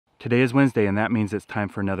Today is Wednesday, and that means it's time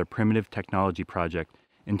for another primitive technology project.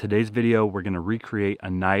 In today's video, we're going to recreate a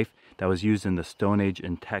knife that was used in the Stone Age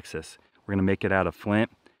in Texas. We're going to make it out of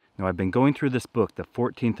flint. Now, I've been going through this book, the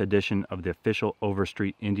 14th edition of the official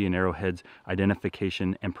Overstreet Indian Arrowheads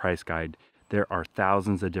Identification and Price Guide. There are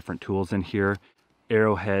thousands of different tools in here,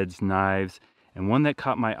 arrowheads, knives, and one that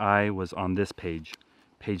caught my eye was on this page,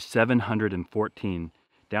 page 714.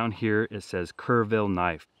 Down here it says Kerrville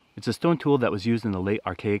knife. It's a stone tool that was used in the late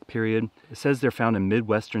Archaic period. It says they're found in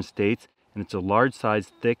Midwestern states, and it's a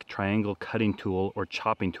large-sized, thick triangle cutting tool or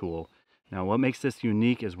chopping tool. Now, what makes this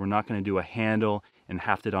unique is we're not going to do a handle and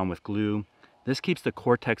haft it on with glue. This keeps the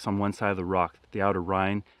cortex on one side of the rock, the outer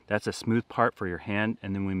rind. That's a smooth part for your hand,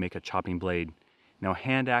 and then we make a chopping blade. Now,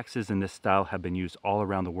 hand axes in this style have been used all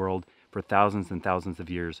around the world for thousands and thousands of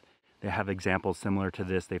years. They have examples similar to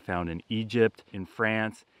this they found in Egypt, in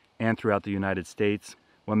France, and throughout the United States.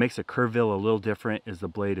 What makes a Kerrville a little different is the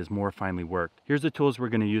blade is more finely worked. Here's the tools we're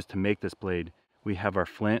going to use to make this blade. We have our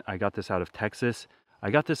flint. I got this out of Texas.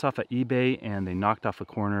 I got this off of eBay and they knocked off a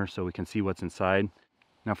corner so we can see what's inside.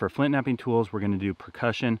 Now for flint knapping tools, we're going to do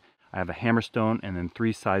percussion. I have a hammerstone and then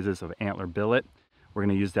 3 sizes of antler billet. We're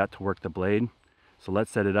going to use that to work the blade. So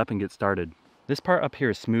let's set it up and get started. This part up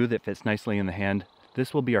here is smooth. It fits nicely in the hand.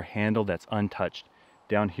 This will be our handle that's untouched.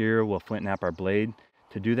 Down here we'll flint knap our blade.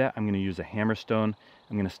 To do that, I'm going to use a hammerstone.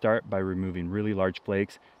 I'm going to start by removing really large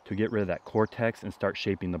flakes to get rid of that cortex and start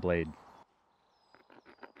shaping the blade.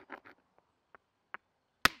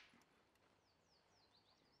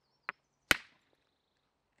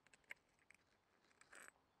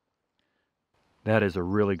 That is a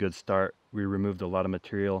really good start. We removed a lot of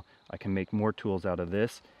material. I can make more tools out of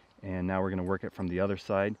this, and now we're going to work it from the other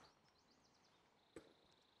side.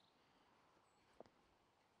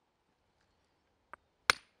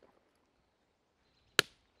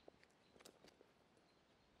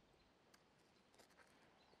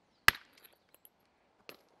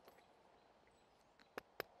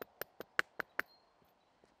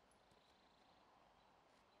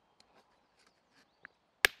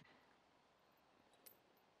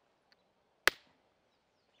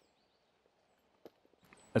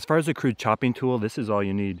 As far as a crude chopping tool, this is all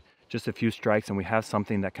you need. Just a few strikes and we have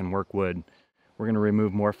something that can work wood. We're going to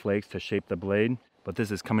remove more flakes to shape the blade, but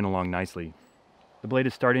this is coming along nicely. The blade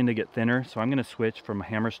is starting to get thinner, so I'm going to switch from a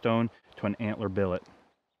hammerstone to an antler billet.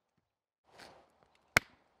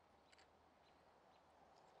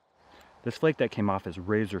 This flake that came off is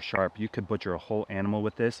razor sharp. You could butcher a whole animal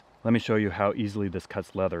with this. Let me show you how easily this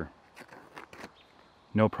cuts leather.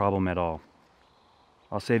 No problem at all.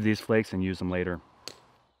 I'll save these flakes and use them later.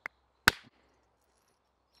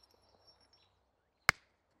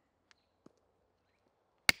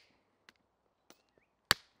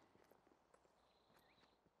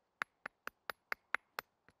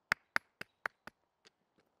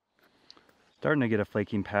 Starting to get a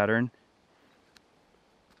flaking pattern.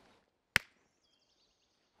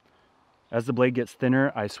 As the blade gets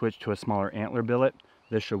thinner, I switch to a smaller antler billet.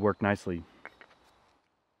 This should work nicely.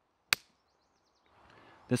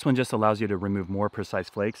 This one just allows you to remove more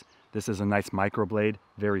precise flakes. This is a nice micro blade,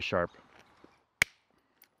 very sharp.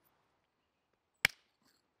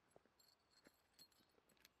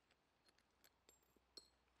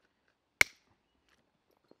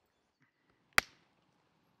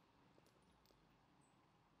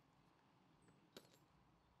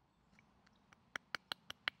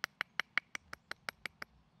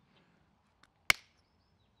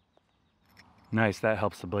 Nice, that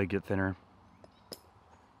helps the blade get thinner.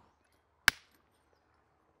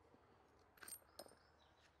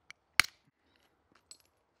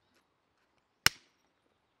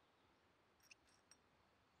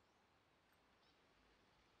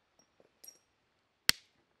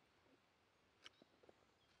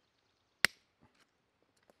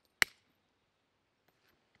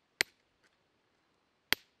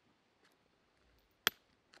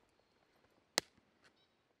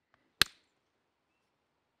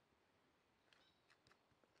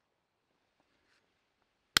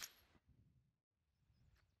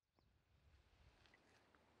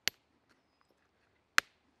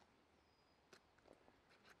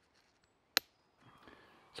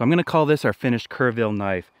 So I'm going to call this our finished Kerrville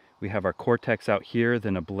knife. We have our cortex out here,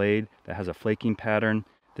 then a blade that has a flaking pattern.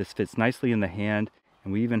 This fits nicely in the hand,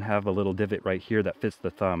 and we even have a little divot right here that fits the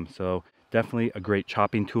thumb. So definitely a great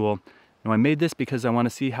chopping tool. Now I made this because I want to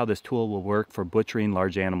see how this tool will work for butchering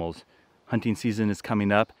large animals. Hunting season is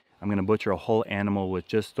coming up. I'm going to butcher a whole animal with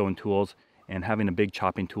just stone tools, and having a big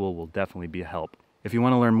chopping tool will definitely be a help. If you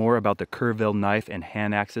want to learn more about the Kerrville knife and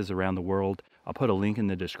hand axes around the world, I'll put a link in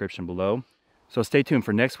the description below. So stay tuned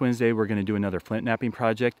for next Wednesday. We're going to do another flint knapping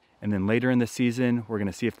project, And then later in the season, we're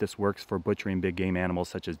gonna see if this works for butchering big game animals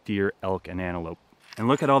such as deer, elk, and antelope. And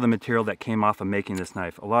look at all the material that came off of making this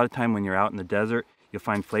knife. A lot of time when you're out in the desert, you'll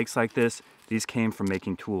find flakes like this. These came from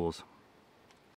making tools.